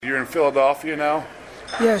in Philadelphia now?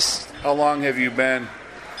 Yes. How long have you been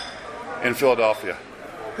in Philadelphia?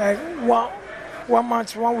 Like 1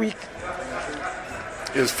 month, 1 week.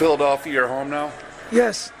 Is Philadelphia your home now?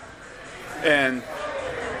 Yes. And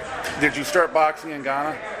did you start boxing in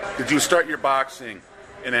Ghana? Did you start your boxing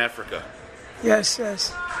in Africa? Yes,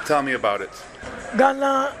 yes. Tell me about it.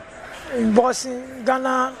 Ghana, in boxing,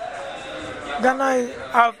 Ghana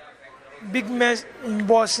have big men in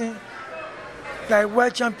boxing, like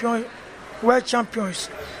world champions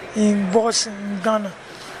in boxing in Ghana.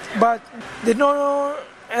 But they don't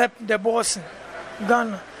help the boxing in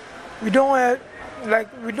Ghana. We don't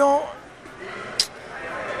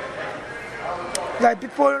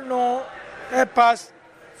people don't help us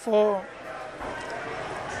for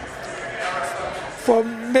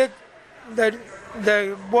make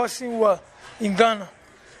the boxing well in Ghana.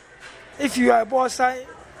 If you are a boxer,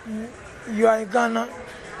 you are in Ghana,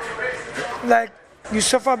 like you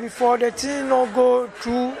suffer before, the thing not go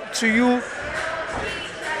through to you.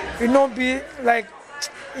 You not be like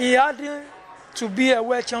he had to be a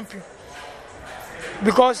world champion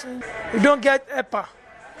because you don't get EPA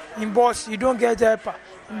in boxing. You don't get EPA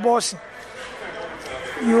in boxing.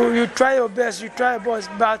 You try your best, you try your best,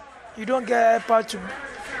 but you don't get EPA to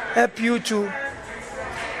help you to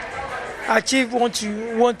achieve what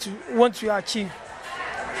you want to achieve.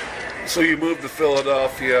 So you moved to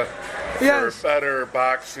Philadelphia Yes. for a better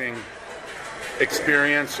boxing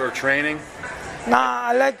experience or training? Now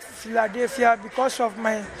I like Philadelphia because of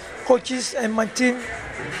my coaches and my team.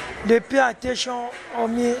 They pay attention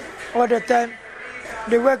on me all the time.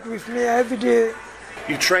 They work with me every day.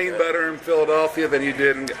 You train better in Philadelphia than you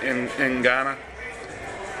did in Ghana?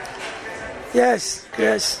 Yes,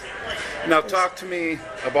 yes. Now talk to me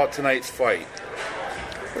about tonight's fight.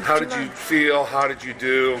 How did you feel? How did you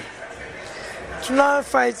do? Tonight's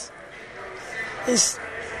fight is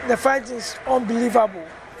unbelievable.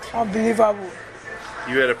 Unbelievable.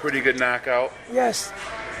 You had a pretty good knockout. Yes.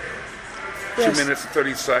 2 Yes. minutes and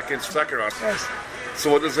 30 seconds. Second round. Yes.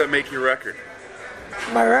 So what does that make your record?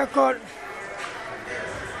 My record,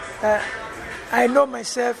 I know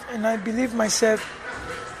myself and I believe myself.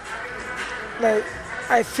 Like,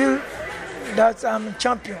 I feel that I'm a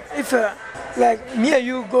champion. If like me and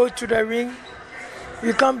you go to the ring,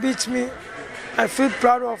 you can't beat me. I feel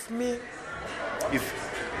proud of me.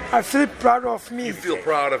 I feel proud of me. You feel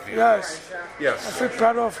proud of you? Yes. Yes. I feel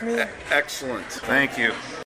proud of me. Excellent. Thank you.